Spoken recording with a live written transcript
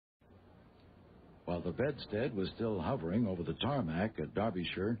While the bedstead was still hovering over the tarmac at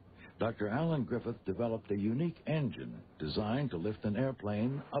Derbyshire, Dr. Alan Griffith developed a unique engine designed to lift an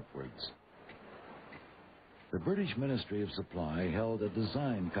airplane upwards. The British Ministry of Supply held a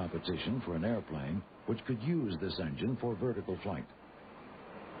design competition for an airplane which could use this engine for vertical flight.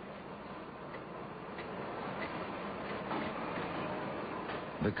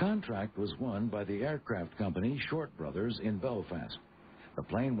 The contract was won by the aircraft company Short Brothers in Belfast. The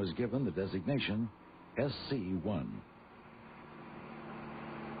plane was given the designation SC.1.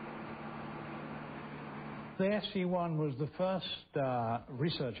 The SC.1 was the first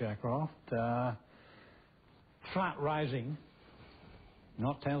research aircraft, flat rising,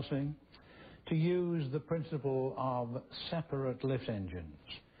 not tail swing, to use the principle of separate lift engines.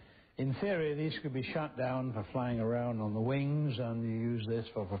 In theory, these could be shut down for flying around on the wings, and you use this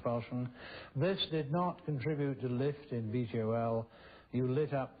for propulsion. This did not contribute to lift in VTOL. You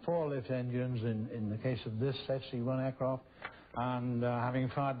lit up 4 lift engines in the case of this SC.1 aircraft, and having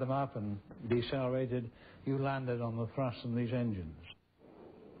fired them up and decelerated, you landed on the thrust in these engines.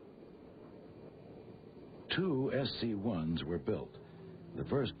 2 SC-1s were built. The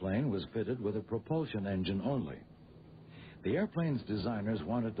first plane was fitted with a propulsion engine only. The airplane's designers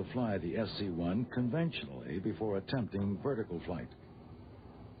wanted to fly the SC-1 conventionally before attempting vertical flight.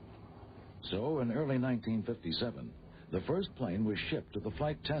 So, in early 1957, the first plane was shipped to the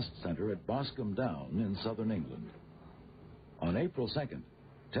Flight Test Center at Boscombe Down in southern England. On April 2nd,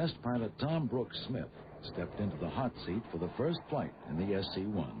 test pilot Tom Brooks Smith stepped into the hot seat for the first flight in the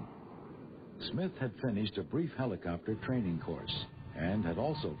SC-1. Smith had finished a brief helicopter training course and had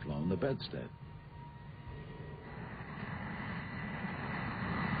also flown the bedstead.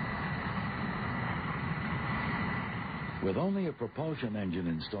 With only a propulsion engine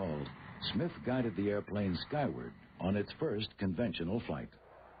installed, Smith guided the airplane skyward on its first conventional flight.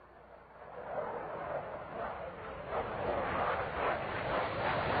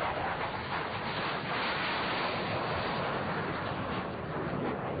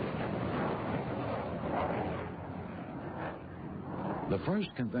 The first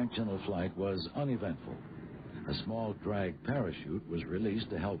conventional flight was uneventful. A small drag parachute was released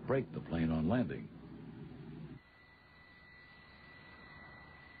to help brake the plane on landing.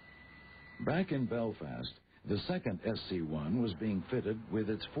 Back in Belfast, the second SC-1 was being fitted with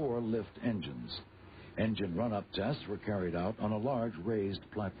its 4 lift engines. Engine run-up tests were carried out on a large raised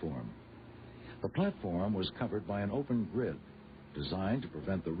platform. The platform was covered by an open grid designed to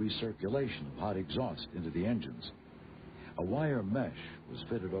prevent the recirculation of hot exhaust into the engines. A wire mesh was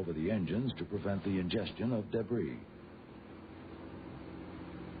fitted over the engines to prevent the ingestion of debris.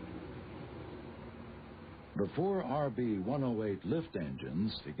 The 4 RB-108 lift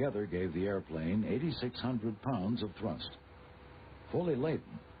engines together gave the airplane 8,600 pounds of thrust. Fully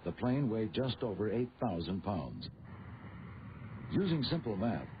laden, the plane weighed just over 8,000 pounds. Using simple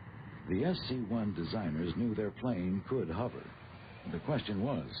math, the SC-1 designers knew their plane could hover. The question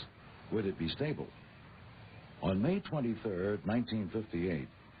was, would it be stable? On May 23, 1958,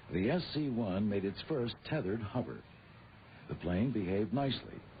 the SC-1 made its first tethered hover. The plane behaved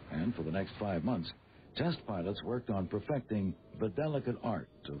nicely, and for the next 5 months, test pilots worked on perfecting the delicate art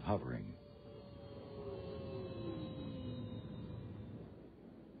of hovering.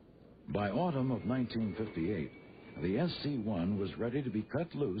 By autumn of 1958, the SC-1 was ready to be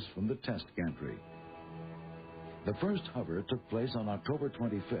cut loose from the test gantry. The first hover took place on October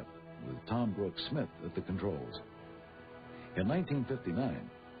 25th, with Tom Brooks Smith at the controls. In 1959,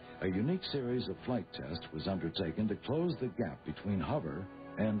 a unique series of flight tests was undertaken to close the gap between hover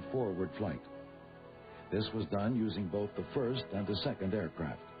and forward flight. This was done using both the first and the second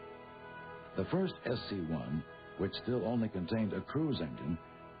aircraft. The first SC-1, which still only contained a cruise engine,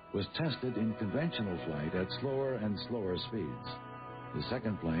 was tested in conventional flight at slower and slower speeds. The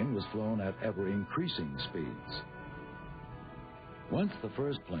second plane was flown at ever-increasing speeds. Once the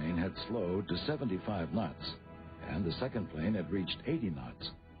first plane had slowed to 75 knots, and the second plane had reached 80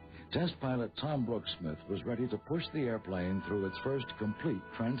 knots, test pilot Tom Brooks Smith was ready to push the airplane through its first complete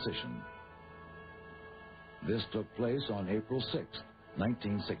transition. This took place on April 6,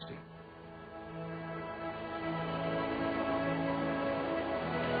 1960.